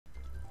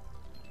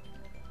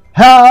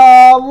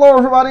Hello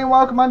everybody and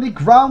welcome on the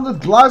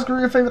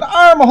GroundedGliscor, your favorite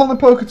armor-holding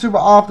Poketuber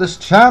of this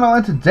channel,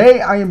 and today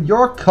I am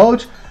your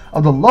coach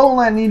of the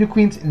Land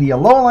Nidoqueens in the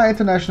Alola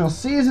International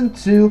Season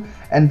 2,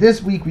 and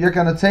this week we are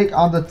going to take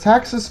on the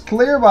Texas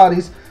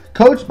Clearbodies,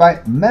 coached by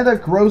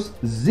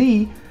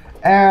MetagrossZ,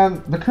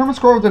 and the current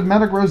score of the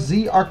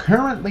MetagrossZ are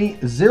currently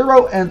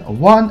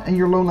 0-1, and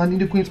your Land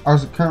Nidoqueens are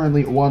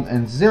currently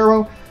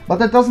 1-0. But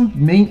that doesn't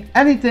mean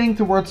anything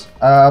towards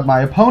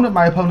my opponent.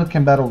 My opponent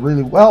can battle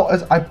really well,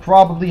 as I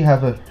probably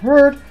have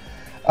heard.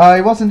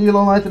 He was in the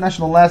Alola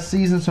International last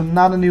season, so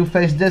not a new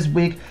face this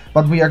week.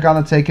 But we are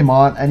going to take him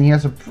on, and he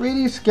has a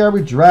pretty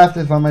scary draft,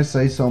 if I may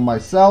say so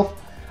myself.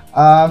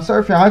 So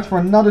if you're hyped for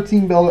another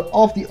team builder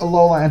of the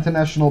Alola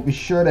International, be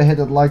sure to hit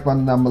that like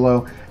button down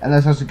below. And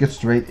let's also get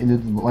straight into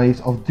the ways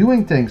of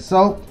doing things.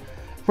 So,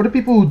 for the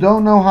people who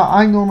don't know how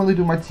I normally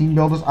do my team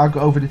builders, I'll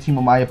go over the team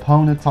of my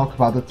opponent, talk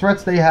about the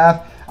threats they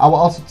have. I will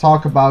also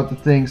talk about the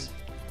things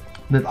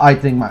that I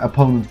think my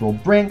opponent will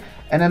bring.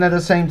 And then at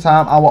the same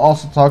time, I will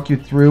also talk you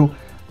through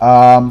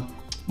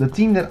the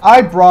team that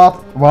I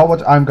brought, well,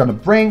 what I'm going to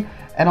bring.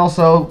 And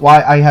also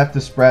why I have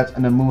the spread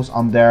and the moves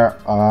on there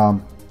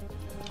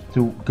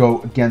to go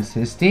against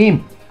his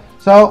team.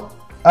 So,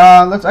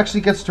 let's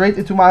actually get straight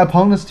into my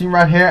opponent's team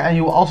right here. And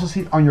you will also see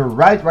it on your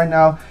right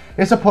now.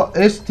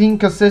 His team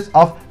consists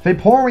of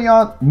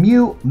Vaporeon,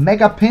 Mew,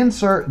 Mega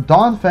Pinsir,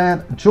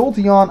 Donphan,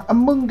 Jolteon,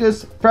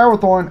 Amoonguss,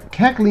 Ferrothorn,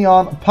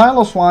 Kecleon,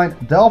 Piloswine,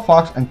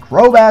 Delphox, and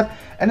Crobat.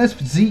 And his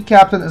Z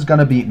captain is going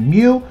to be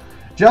Mew.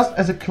 Just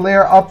as a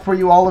clear up for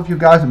you, all of you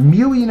guys,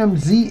 Mew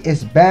Z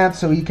is banned,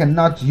 so he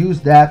cannot use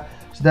that.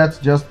 So that's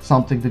just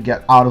something to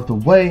get out of the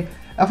way.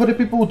 And for the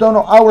people who don't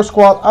know our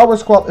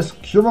squad is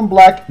Cuban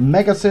Black,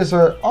 Mega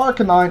Scizor,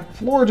 Arcanine,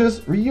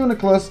 Florges,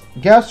 Reuniclus,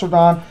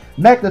 Gastrodon,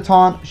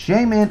 Magneton,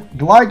 Shaymin,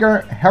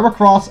 Gligar,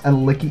 Heracross,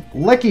 and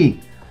Licky.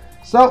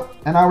 So,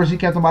 and our Z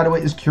captain, by the way,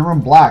 is Cuban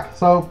Black.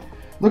 So,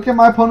 look at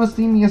my opponent's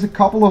team. He has a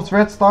couple of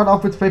threats. Start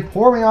off with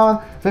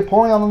Vaporeon.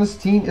 Vaporeon on this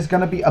team is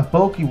going to be a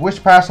bulky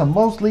Wish Passer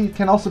mostly. It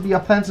can also be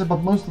offensive,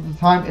 but most of the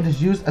time it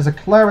is used as a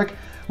cleric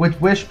with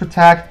Wish,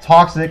 Protect,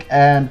 Toxic,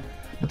 and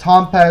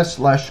Baton Pass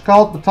 /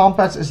 Scald. Baton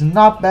Pass is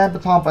not bad.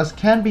 Baton Pass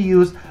can be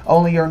used,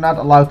 only you're not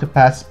allowed to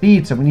pass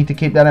speed, so we need to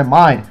keep that in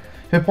mind.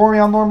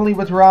 Vaporeon normally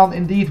with round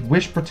indeed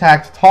Wish,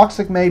 Protect,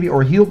 Toxic maybe,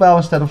 or Heal Bell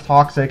instead of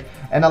Toxic.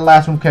 And the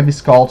last one can be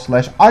Scald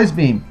 / Ice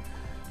Beam.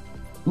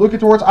 Looking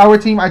towards our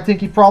team, I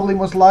think he probably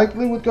most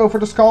likely would go for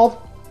the Scald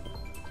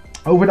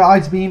over the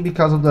Ice Beam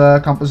because of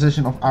the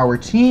composition of our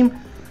team.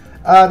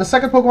 The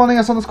second Pokemon he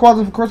has on the squad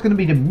is of course going to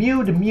be the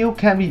Mew. The Mew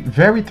can be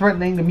very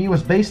threatening. The Mew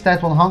is base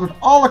stat 100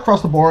 all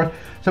across the board,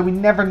 so we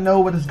never know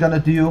what it's going to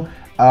do.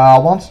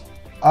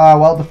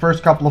 Well, the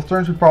first couple of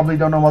turns we probably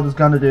don't know what it's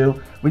going to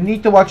do. We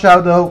need to watch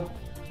out though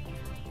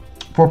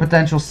for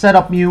potential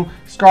setup Mew,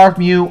 Scarf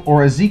Mew,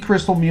 or a Z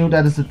Crystal Mew.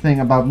 That is the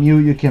thing about Mew,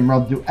 you can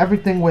do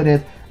everything with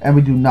it, and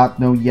we do not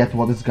know yet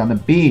what it's going to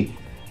be.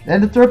 Then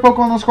the third Pokemon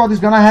on the squad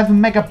is going to have a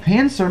Mega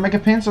Pinsir. Mega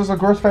Pinsir is of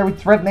course very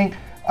threatening.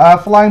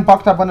 Flying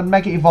Bug type when the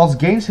Mega evolves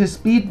gains his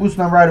speed boost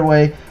now right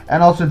away,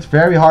 and also it's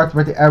very hard to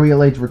get the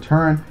Aerial Age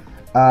return,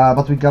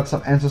 but we got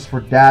some answers for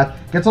that.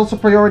 Gets also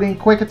priority in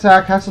quick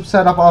attack, has some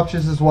setup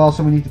options as well,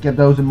 so we need to get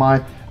those in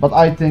mind, but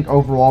I think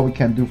overall we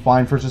can do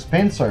fine versus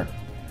Pinsir.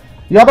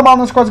 The other one on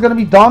the squad is going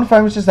to be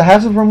Donphan, which is the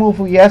hazard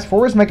removal he has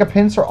for his Mega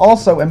Pinsir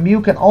also, and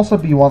Mew can also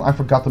be one I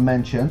forgot to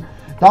mention.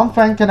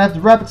 Donphan can have the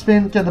Rapid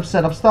Spin, can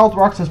set up Stealth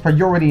Rocks, has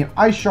priority in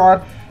Ice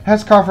Shard,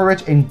 has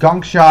coverage in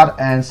Gunk Shot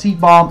and Seed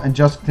Bomb, and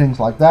just things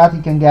like that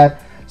he can get,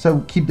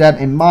 so keep that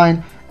in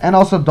mind. And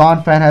also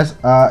Donphan has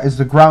is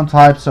the ground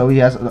type, so he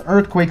has an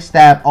Earthquake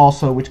stat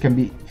also, which can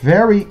be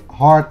very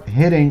hard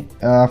hitting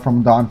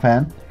from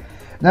Donphan.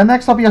 Then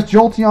next up he has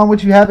Jolteon,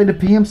 which you have in the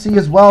PMC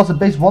as well as a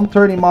base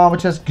 130 Mon,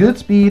 which has good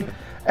speed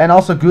and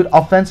also good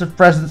offensive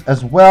presence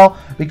as well,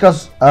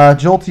 because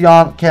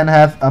Jolteon can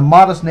have a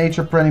modest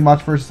nature pretty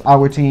much versus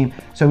our team,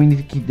 so we need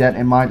to keep that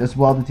in mind as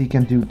well, that he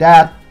can do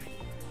that.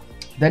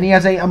 Then he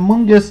has a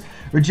Amoonguss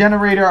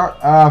Regenerator,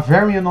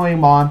 very annoying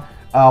Mon.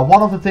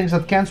 One of the things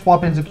that can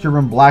swap into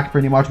Cuban Black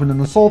pretty much with an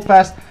Assault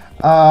Vest.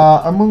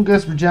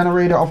 Amoonguss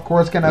Regenerator of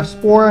course can have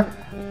Spore.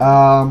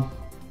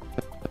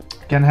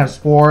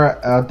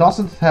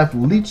 Doesn't have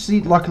Leech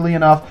Seed luckily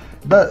enough,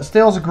 but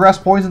still is a Grass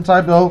Poison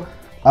type though.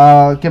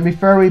 Can be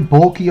very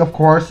bulky of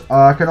course.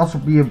 Can also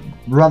be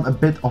run a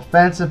bit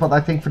offensive, but I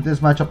think for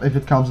this matchup, if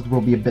it comes, it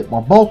will be a bit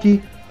more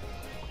bulky.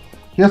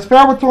 He has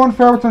Ferrothorn.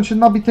 Ferrothorn should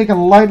not be taken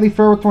lightly.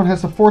 Ferrothorn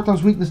has a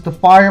 4x weakness to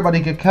fire, but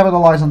he can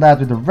capitalize on that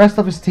with the rest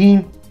of his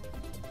team.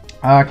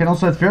 Can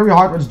also hit very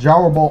hard with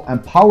Jower Ball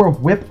and Power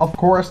Whip, of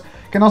course.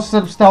 Can also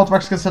set up Stealth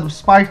Rocks, can set up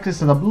Spikes, can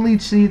set up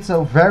Leech Seed,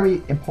 so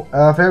very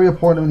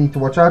important. We need to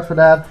watch out for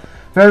that.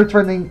 Very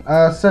threatening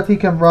set he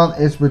can run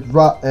is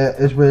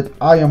with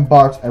Iron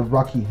Box and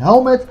Rocky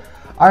Helmet.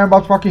 Iron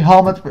Box, Rocky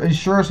Helmet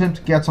ensures him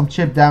to get some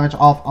chip damage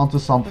off onto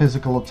some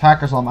physical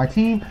attackers on my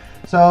team.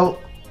 So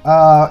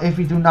if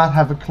we do not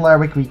have a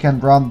Cleric, we can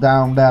run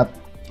down that.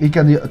 We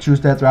can choose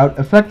that route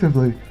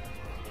effectively.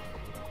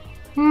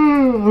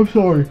 I'm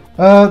sorry.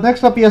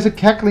 Next up, he has a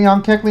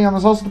Kecleon. Kecleon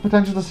has also the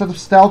potential to set up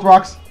Stealth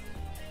Rocks.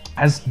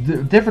 Has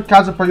different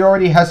kinds of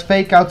priority. Has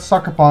Fake Out,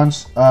 Sucker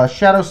Punch,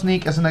 Shadow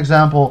Sneak as an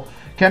example.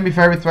 Can be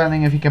very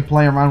threatening if you can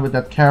play around with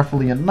that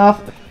carefully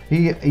enough.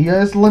 He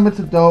is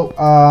limited though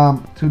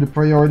to the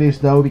priorities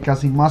though,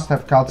 because he must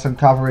have cuts and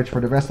coverage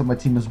for the rest of my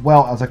team as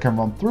well, as I can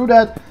run through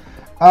that.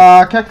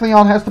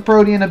 Kecleon has the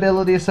Protean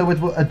ability, so it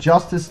will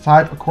adjust its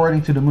type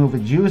according to the move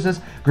it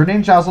uses.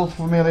 Greninja is also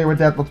familiar with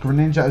that, but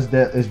Greninja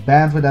is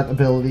banned with that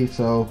ability,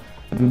 so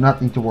you do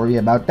not need to worry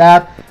about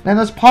that. Then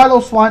there's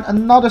Piloswine,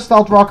 another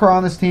Stealth Rocker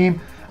on his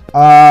team.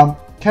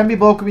 Can be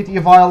broken with the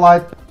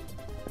Eviolite.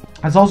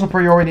 Has also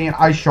priority in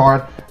Ice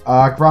Shard.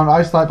 Ground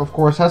Ice type, of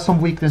course, has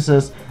some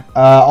weaknesses.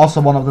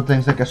 Also one of the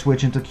things that can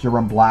switch into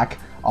Kyurem Black,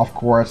 of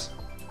course.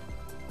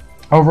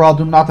 Overall,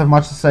 do not have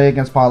much to say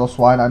against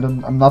Piloswine.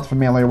 I'm not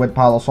familiar with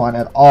Piloswine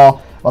at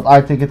all, but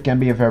I think it can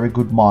be a very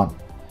good mon.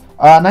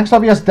 Next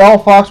up, he has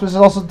Delphox, which is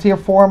also tier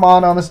 4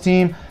 mon on his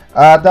team.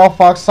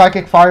 Delphox,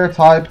 Psychic Fire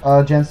type,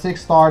 Gen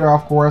 6 starter,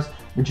 of course,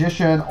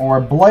 Magician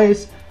or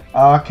Blaze.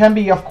 Can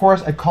be, of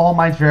course, a Calm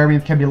Mind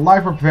variant, can be a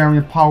Life Orb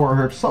variant, Power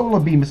Herb, Solar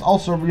Beam is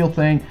also a real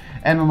thing.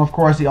 And then, of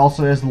course, he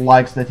also has the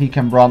likes that he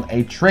can run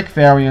a Trick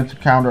variant to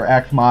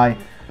counteract my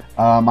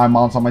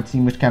mons on my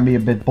team, which can be a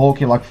bit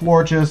bulky, like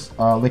Florges,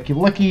 Licky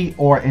Licky,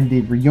 or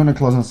indeed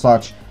Reuniclus and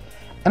such.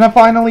 And then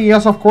finally, he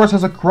also, of course,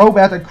 has a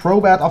Crobat, and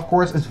Crobat, of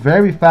course, is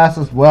very fast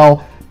as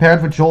well.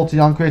 Paired with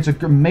Jolteon, creates an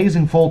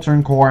amazing Full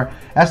Turn core,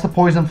 has the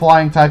Poison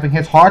Flying typing,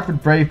 hits hard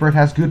with Brave Bird,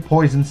 has good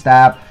Poison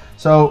Stab.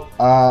 So,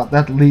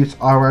 that leaves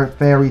our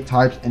Fairy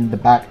types in the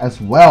back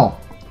as well.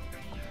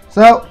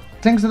 So,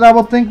 things that I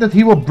will think that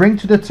he will bring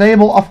to the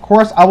table, of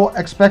course, I will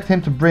expect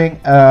him to bring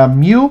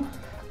Mew.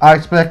 I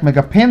expect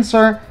Mega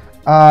Pinsir.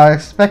 I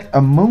expect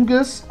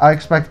Amoonguss, I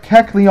expect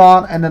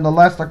Kecleon, and then the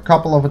last a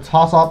couple of a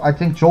toss-up. I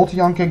think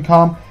Jolteon can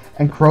come,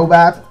 and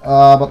Crobat,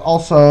 but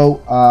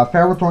also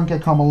Ferrothorn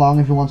can come along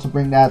if he wants to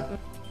bring that.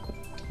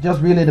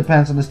 Just really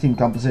depends on his team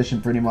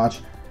composition, pretty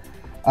much.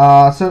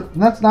 So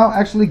let's now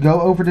actually go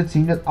over the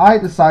team that I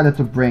decided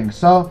to bring.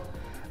 So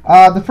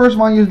the first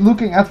one you're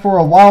looking at for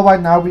a while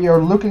right now, we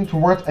are looking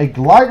towards a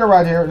Gligar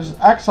right here. This is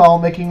Exile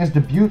making his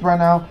debut right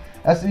now.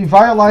 As the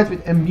Eviolite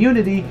with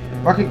immunity,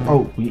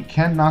 we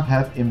cannot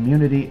have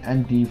immunity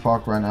and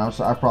defog right now,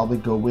 so I probably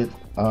go with,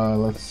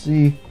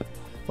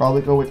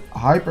 probably go with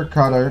Hyper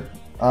Cutter,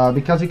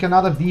 because he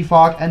cannot have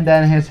defog and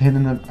then his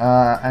hidden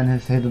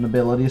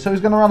ability. So he's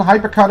gonna run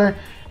Hyper Cutter,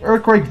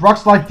 Earthquake, Rock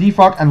Slide,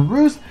 defog, and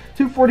Roost.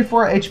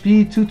 244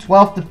 HP,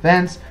 212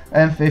 defense,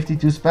 and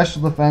 52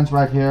 special defense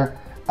right here.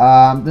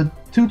 The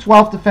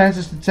 212 defense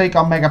is to take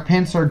on Mega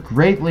Pinsir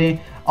greatly.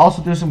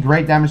 Also do some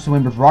great damage to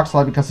him with Rock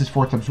Slide because he's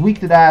 4 times weak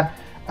to that.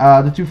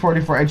 The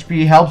 244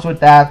 HP helps with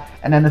that.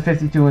 And then the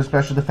 52 in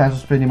special defense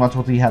was pretty much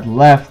what he had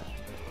left.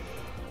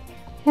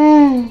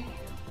 Oh,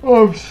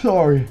 I'm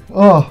sorry.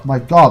 Oh my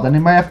god. Then he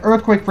might have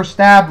Earthquake for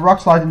stab,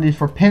 Rock Slide indeed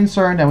for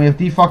Pinsir. And then we have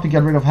Defog to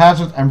get rid of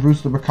hazards and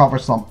Roost to recover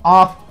some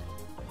off.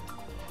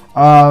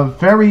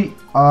 Very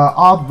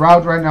odd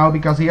route right now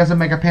because he has a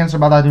Mega Pinsir,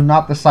 but I do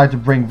not decide to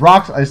bring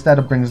Rocks. I instead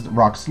of brings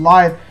Rock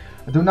Slide.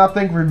 I do not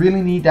think we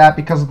really need that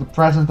because of the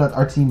presence that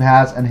our team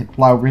has and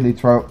Hitplow really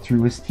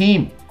through his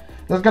team.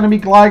 There's going to be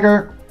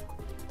Gligar,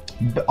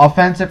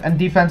 offensive and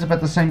defensive at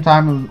the same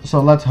time,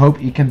 so let's hope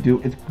he can do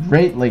it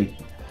greatly.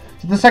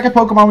 So the second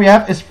Pokemon we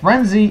have is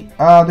Frenzy,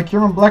 the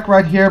Kyurem Black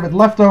right here with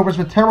leftovers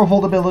with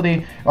Terravolt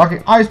ability,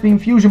 rocking Ice Beam,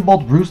 Fusion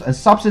Bolt, Roost, and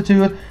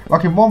Substitute,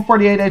 rocking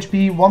 148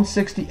 HP,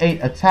 168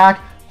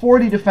 attack,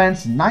 40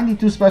 defense,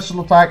 92 special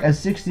attack, and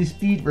 60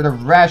 speed with a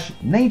rash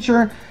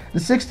nature. The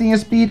 16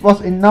 speed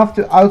was enough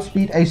to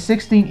outspeed a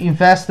 16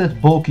 invested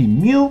bulky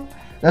Mew.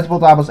 That's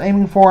what I was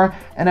aiming for.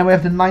 And then we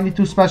have the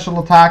 92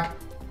 special attack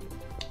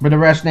with a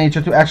rash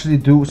nature to actually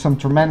do some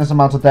tremendous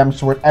amounts of damage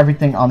toward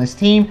everything on his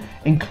team,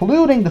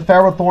 including the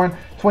Ferrothorn,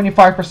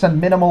 25%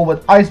 minimal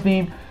with Ice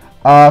Beam.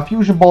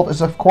 Fusion Bolt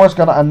is of course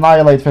going to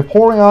annihilate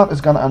Vaporeon,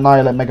 it's going to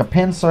annihilate Mega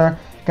Pinsir.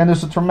 Can do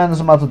some tremendous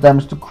amount of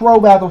damage to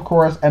Crobat, of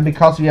course, and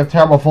because we have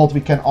Terravolt,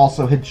 we can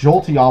also hit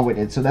Jolteon with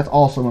it, so that's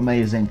also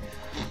amazing.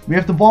 We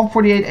have the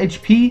 148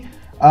 HP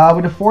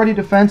with a 40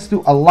 defense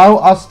to allow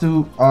us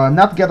to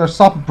not get our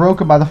sub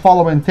broken by the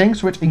following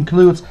things, which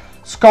includes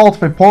Scald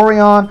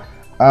Vaporeon,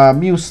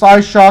 Mew Psy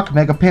Shock,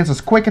 Mega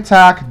Pinsir's Quick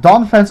Attack,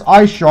 Donphan's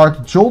Ice Shard,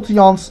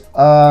 Jolteon's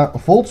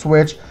Volt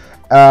Switch,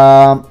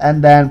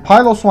 and then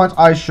Piloswine's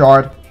Ice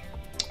Shard.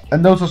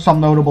 And those are some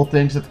notable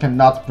things that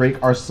cannot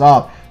break our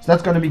sub. So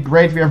that's going to be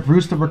great. We have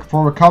Roost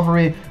for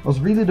recovery. I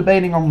was really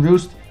debating on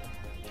Roost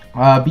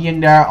being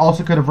there.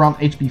 Also could have run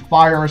HP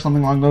Fire or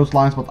something along those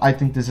lines, but I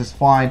think this is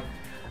fine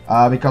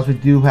because we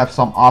do have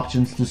some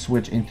options to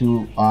switch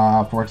into,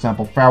 for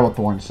example,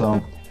 Ferrothorn.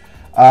 So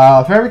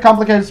very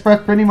complicated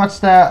spread, pretty much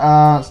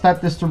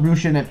stat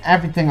distribution and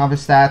everything of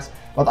his stats,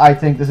 but I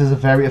think this is a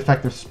very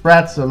effective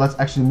spread. So let's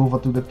actually move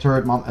on to the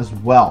third one as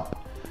well.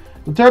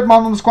 The third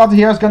mon on the squad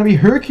here is going to be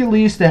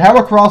Hercules, the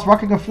Heracross,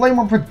 rocking a Flame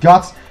Orb for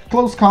Guts,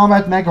 Close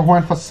Combat, Mega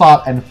Horn,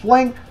 Facade, and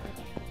Fling.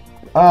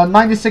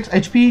 96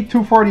 HP,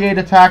 248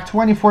 attack,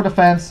 24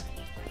 defense,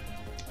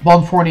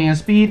 140 in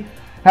speed.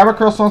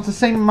 Heracross wants the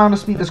same amount of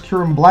speed as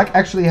Kyurem Black.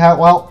 Actually,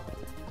 well,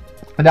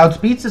 it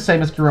outspeeds the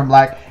same as Kyurem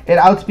Black. It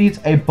outspeeds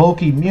a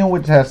bulky Mew,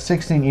 which has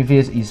 16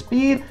 EVSE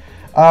speed.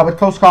 With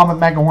Close Combat,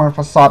 Mega Horn,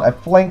 Facade, and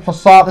Fling.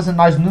 Facade is a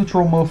nice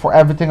neutral move for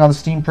everything on the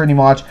team, pretty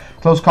much.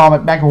 Close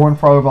Combat, Mega Horn,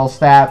 Throwable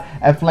Stab,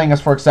 and Fling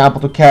is, for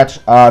example, to catch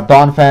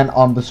Donphan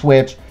on the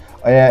switch.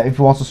 If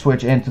he wants to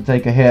switch in to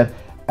take a hit,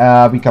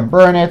 we can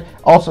burn it.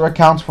 Also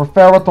accounts for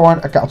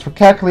Ferrothorn, accounts for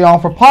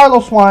Kecleon, for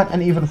Piloswine,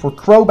 and even for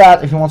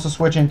Crobat if he wants to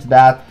switch into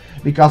that.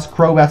 Because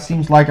Crobat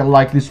seems like a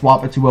likely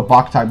swap into a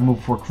Bug-type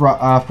move for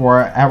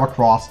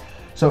Heracross.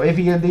 So if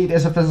he indeed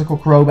is a physical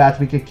Crobat,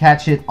 we can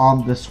catch it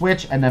on the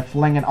switch and then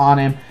fling it on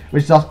him,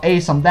 which does A,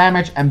 some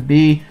damage, and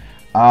B,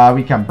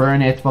 we can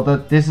burn it.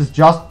 But this is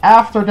just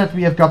after that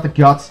we have got the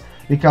Guts,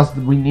 because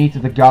we need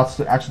the Guts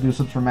to actually do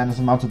some tremendous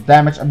amounts of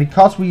damage. And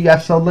because we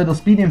have so little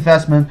speed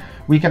investment,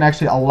 we can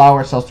actually allow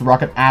ourselves to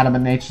rock an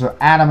Adamant Nature, so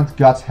Adamant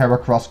Guts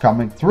Heracross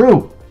coming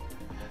through.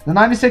 The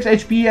 96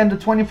 HP and the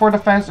 24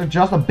 defense are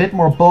just a bit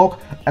more bulk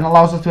and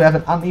allows us to have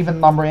an uneven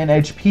number in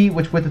HP,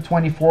 which with the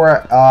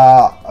 24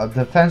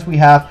 defense we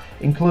have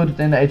included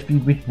in the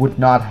HP we would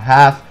not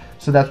have.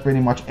 So that's pretty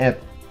much it.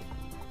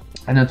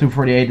 And then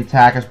 248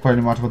 attack is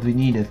pretty much what we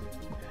needed.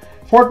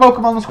 Fourth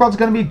Pokemon on the squad is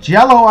going to be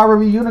Jello, our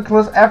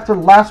Reuniclus, after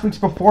last week's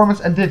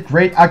performance and did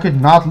great. I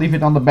could not leave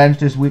it on the bench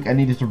this week. I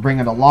needed to bring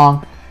it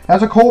along.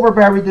 Has a Colbur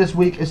Berry this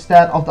week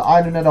instead of the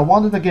item that I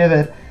wanted to give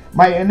it.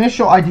 My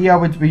initial idea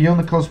with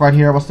Reuniclus right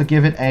here was to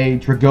give it a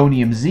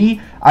Dragonium Z.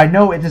 I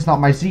know it is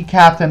not my Z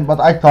captain, but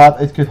I thought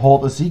it could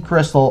hold a Z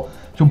Crystal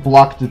to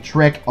block the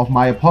trick of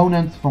my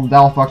opponent from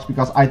Delphox,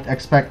 because I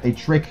expect a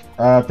trick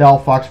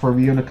Delphox for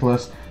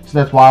Reuniclus, so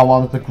that's why I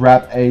wanted to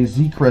grab a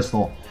Z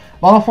Crystal.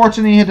 But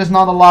unfortunately it is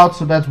not allowed,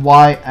 so that's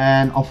why,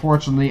 and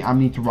unfortunately I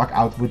need to rock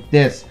out with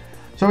this.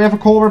 So we have a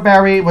Colbur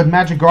Berry with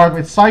Magic Guard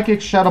with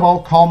Psychic, Shadow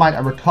Ball, Calm Mind,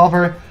 and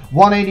Recover.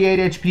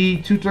 188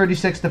 HP,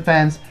 236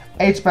 defense,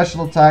 8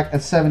 special attack,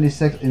 and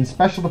 76 in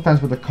special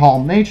defense with a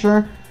Calm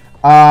Nature.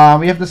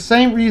 We have the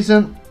same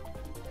reason.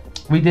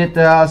 We did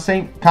the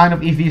same kind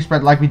of EV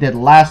spread like we did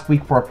last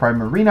week for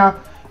Primarina.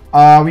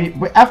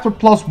 We after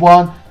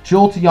 +1,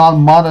 Jolteon,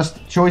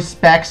 Modest, Choice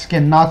Specs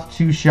cannot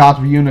two-shot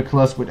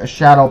Reuniclus with a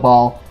Shadow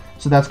Ball.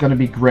 So that's going to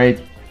be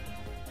great.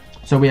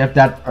 So we have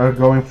that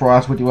going for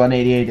us with the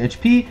 188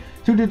 HP.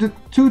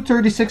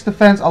 236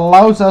 defense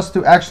allows us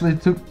to actually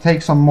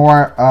take some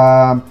more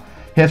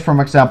hits from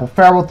example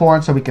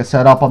Ferrothorn, so we can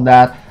set up on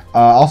that.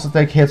 Also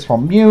take hits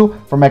from Mew,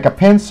 from Mega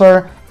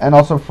Pinsir, and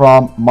also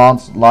from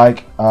mons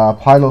like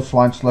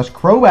Piloswine /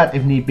 Crobat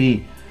if need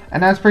be.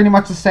 And that's pretty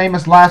much the same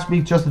as last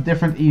week, just a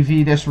different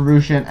EV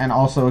distribution and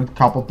also a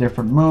couple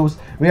different moves.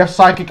 We have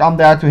Psychic on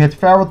there to hit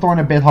Ferrothorn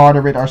a bit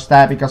harder with our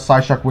stab, because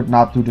Psyshock would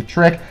not do the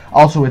trick.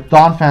 Also with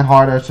Donphan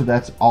harder, so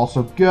that's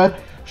also good.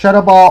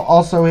 Shadow Ball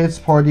also hits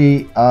for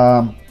the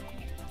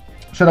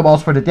Shadow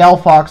Balls for the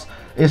Delphox,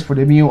 is for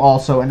the Mew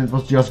also, and it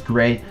was just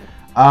great.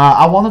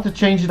 I wanted to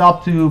change it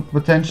up to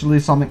potentially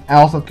something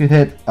else that could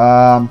hit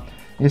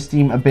his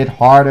team a bit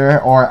harder,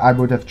 or I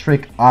would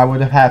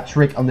have had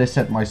Trick on this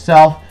set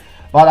myself.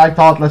 But I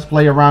thought let's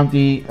play around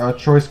the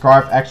Choice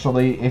Scarf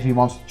actually if he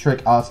wants to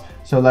trick us,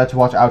 so let's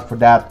watch out for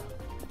that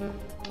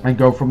and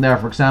go from there.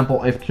 For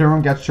example, if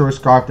Kyurem gets Choice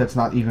Scarf, that's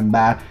not even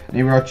bad.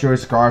 Maybe our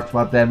Choice Scarf,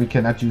 but then we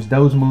cannot use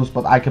those moves,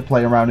 but I can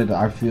play around it,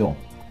 I feel.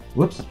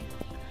 Whoops.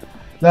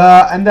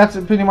 And that's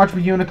pretty much for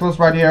Reuniclus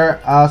right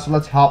here. So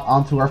let's hop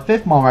onto our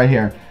fifth mon right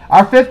here.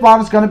 Our fifth mon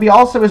is going to be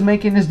is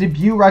making his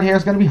debut right here.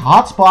 It's going to be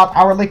Hotspot,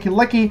 our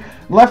Licky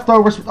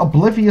leftovers with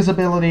Oblivious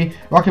ability.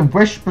 Rocking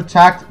Wish,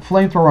 Protect,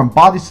 Flamethrower, and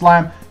Body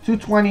Slam.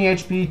 220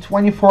 HP,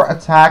 24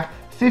 attack,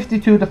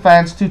 52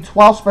 defense,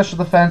 212 special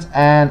defense,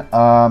 and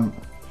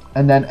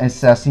then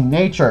Assassin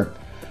Nature.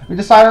 We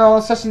decided on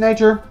Assassin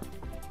Nature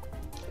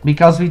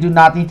because we do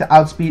not need to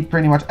outspeed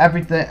pretty much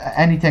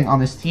anything on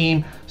this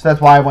team. So that's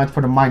why I went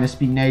for the minus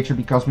speed nature,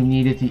 because we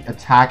needed the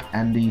attack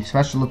and the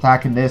special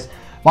attack in this.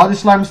 Body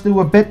Slams do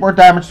a bit more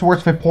damage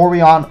towards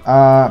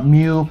Vaporeon,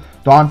 Mew,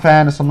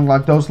 Donphan, or something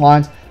like those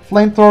lines.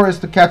 Flamethrower is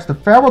to catch the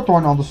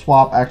Ferrothorn on the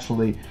swap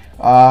actually.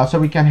 So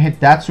we can hit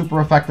that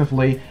super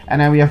effectively. And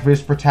then we have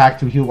Wish Protect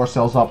to heal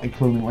ourselves up,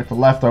 including with the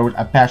leftovers,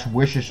 and pass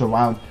wishes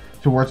around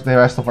towards the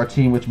rest of our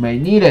team which may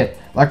need it.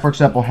 Like for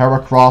example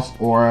Heracross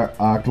or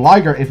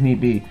Gligar if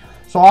need be.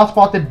 So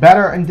Hotspot did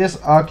better in this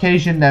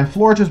occasion than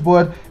Florges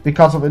would,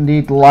 because of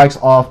indeed the likes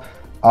of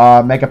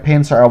Mega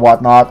Pinsir or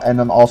whatnot, and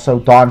then also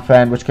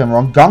Donphan, which can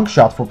run Gunk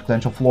Shot for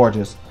potential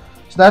Florges.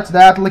 So that's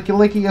that.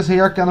 Licky is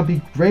here, gonna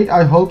be great,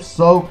 I hope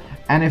so,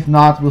 and if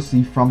not, we'll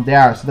see from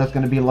there. So that's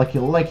gonna be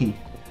Licky.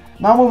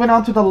 Now moving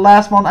on to the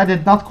last one, I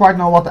did not quite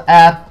know what to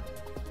add.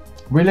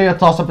 Really a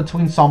toss-up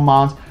between some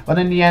mons, but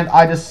in the end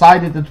I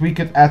decided that we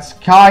could add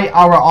Sky,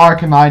 our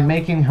Arcanine,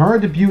 making her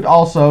debut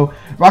also,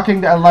 rocking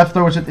the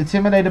leftovers with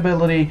Intimidate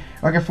ability,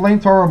 rocking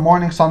Flamethrower,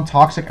 Morning Sun,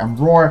 Toxic, and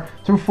Roar,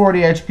 240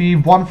 HP,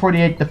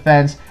 148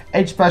 defense,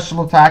 8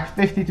 special attack,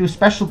 52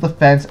 special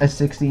defense, and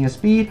 60 in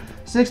speed.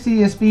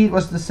 60 in speed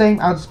was the same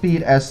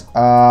outspeed as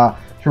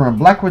Kyurem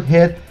Black would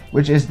hit,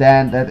 which is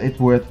then that it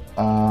would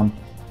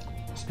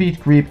speed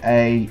creep,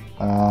 a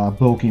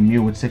bulky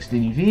Mew with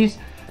 16 EVs.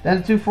 Then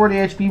the 240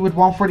 HP with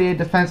 148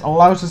 defense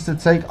allows us to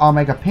take our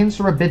Mega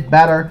Pinsir a bit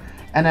better.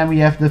 And then we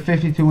have the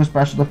 52 in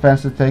special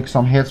defense to take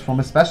some hits from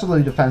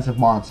especially defensive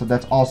mons. So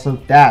that's also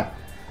that.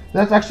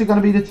 That's actually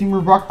going to be the team we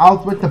rock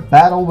out with. The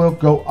battle will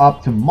go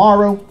up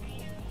tomorrow.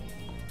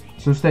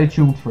 So stay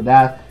tuned for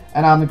that.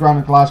 And I'm the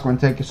GroundedGliscor, and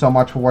thank you so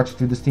much for watching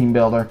through this team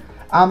builder.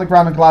 I'm the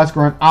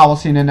GroundedGliscor, and I will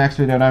see you in the next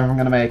video that I'm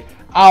going to make.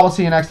 I will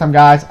see you next time,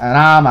 guys, and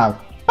I'm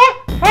out.